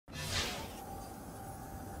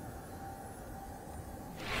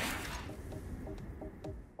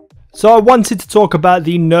So I wanted to talk about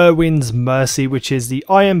the Nirwen's Mercy, which is the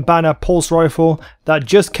Iron Banner pulse rifle that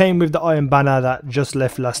just came with the Iron Banner that just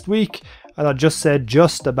left last week. And I just said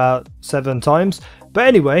just about 7 times. But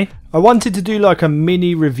anyway, I wanted to do like a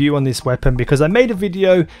mini review on this weapon because I made a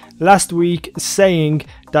video last week saying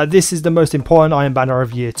that this is the most important Iron Banner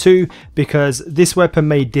of year 2 because this weapon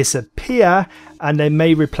may disappear and they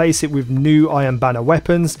may replace it with new Iron Banner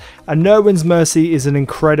weapons. And Nirwen's Mercy is an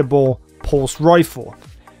incredible pulse rifle.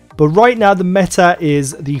 But right now the meta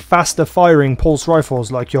is the faster firing pulse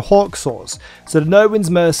rifles like your Hawksaws. So the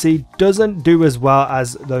Nirwen's Mercy doesn't do as well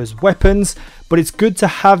as those weapons, but it's good to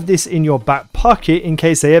have this in your back pocket in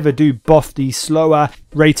case they ever do buff the slower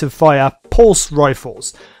rate of fire pulse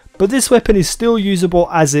rifles. But this weapon is still usable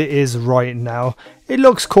as it is right now. It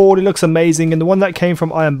looks cool, it looks amazing, and the one that came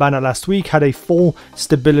from Iron Banner last week had a full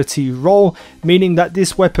stability roll, meaning that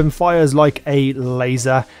this weapon fires like a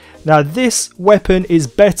laser. Now this weapon is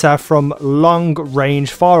better from long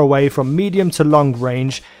range, far away, from medium to long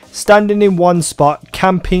range. Standing in one spot,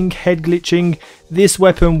 camping, head glitching, this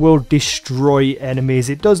weapon will destroy enemies.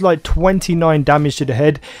 It does like 29 damage to the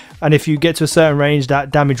head, and if you get to a certain range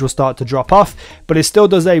that damage will start to drop off, but it still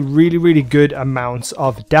does a really good amount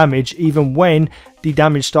of damage even when the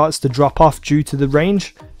damage starts to drop off due to the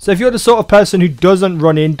range. So if you're the sort of person who doesn't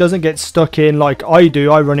run in, doesn't get stuck in like I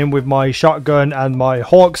do, I run in with my shotgun and my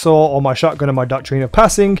Hawksaw, or my shotgun and my Doctrine of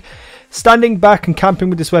Passing, standing back and camping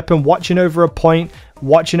with this weapon, watching over a point,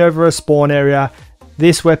 watching over a spawn area,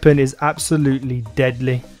 this weapon is absolutely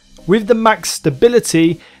deadly. With the max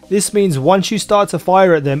stability, this means once you start to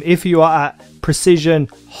fire at them, if you are at precision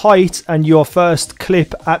height and your first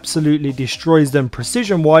clip absolutely destroys them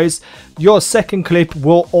precision wise, your second clip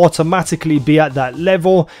will automatically be at that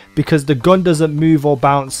level because the gun doesn't move or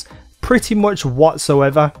bounce pretty much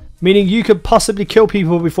whatsoever. Meaning you could possibly kill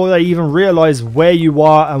people before they even realize where you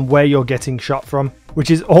are and where you're getting shot from,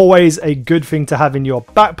 which is always a good thing to have in your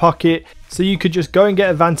back pocket. So you could just go and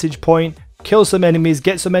get a vantage point, kill some enemies,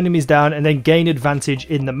 get some enemies down, and then gain advantage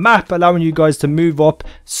in the map, allowing you guys to move up,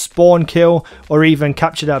 spawn kill, or even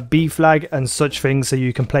capture that B flag and such things so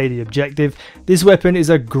you can play the objective. This weapon is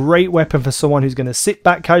a great weapon for someone who's going to sit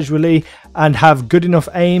back casually and have good enough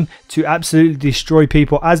aim to absolutely destroy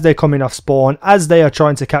people as they're coming off spawn, as they are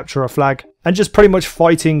trying to capture a flag, and just pretty much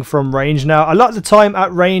fighting from range. Now, a lot of the time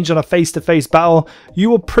at range on a face-to-face battle, you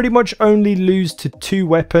will pretty much only lose to 2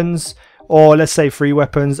 weapons, or let's say 3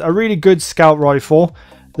 weapons: a really good scout rifle,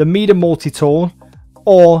 the medium multi-tool,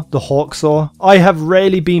 or the Hawksaw. I have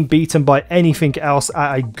rarely been beaten by anything else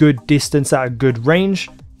at a good distance, at a good range.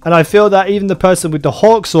 And I feel that even the person with the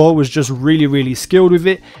Hawksaw was just really skilled with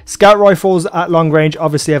it. Scout rifles at long range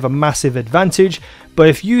obviously have a massive advantage, but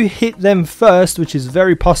if you hit them first, which is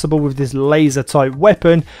very possible with this laser type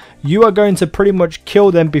weapon, you are going to pretty much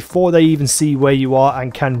kill them before they even see where you are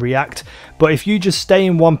and can react. But if you just stay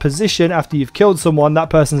in one position after you've killed someone,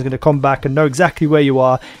 that person's going to come back and know exactly where you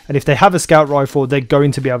are, and if they have a scout rifle, they're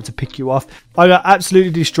going to be able to pick you off. I got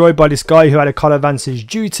absolutely destroyed by this guy who had a collar vantage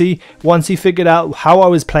duty once he figured out how I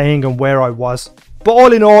was playing and where I was. But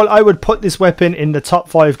all in all, I would put this weapon in the top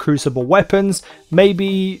 5 Crucible weapons,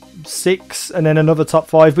 maybe 6 and then another top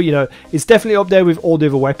 5, but you know, it's definitely up there with all the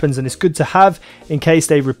other weapons, and it's good to have in case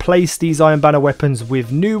they replace these Iron Banner weapons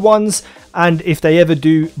with new ones, and if they ever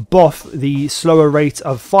do buff the slower rate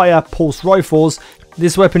of fire pulse rifles,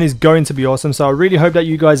 this weapon is going to be awesome. So I really hope that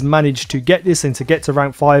you guys manage to get this and to get to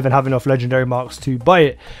rank 5 and have enough legendary marks to buy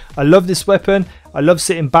it. I love this weapon. I love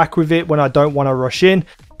sitting back with it when I don't want to rush in.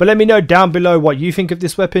 But let me know down below what you think of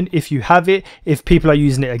this weapon, if you have it, if people are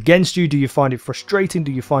using it against you. Do you find it frustrating?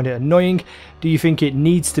 Do you find it annoying? Do you think it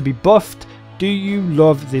needs to be buffed? Do you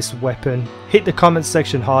love this weapon? Hit the comments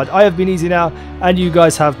section hard. I have been easy now, and you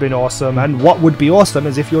guys have been awesome. And what would be awesome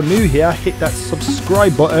is if you're new here, hit that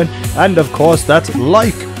subscribe button and of course that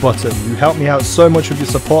like button. You help me out so much with your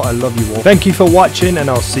support. I love you all. Thank you for watching, and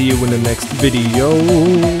I'll see you in the next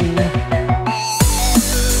video.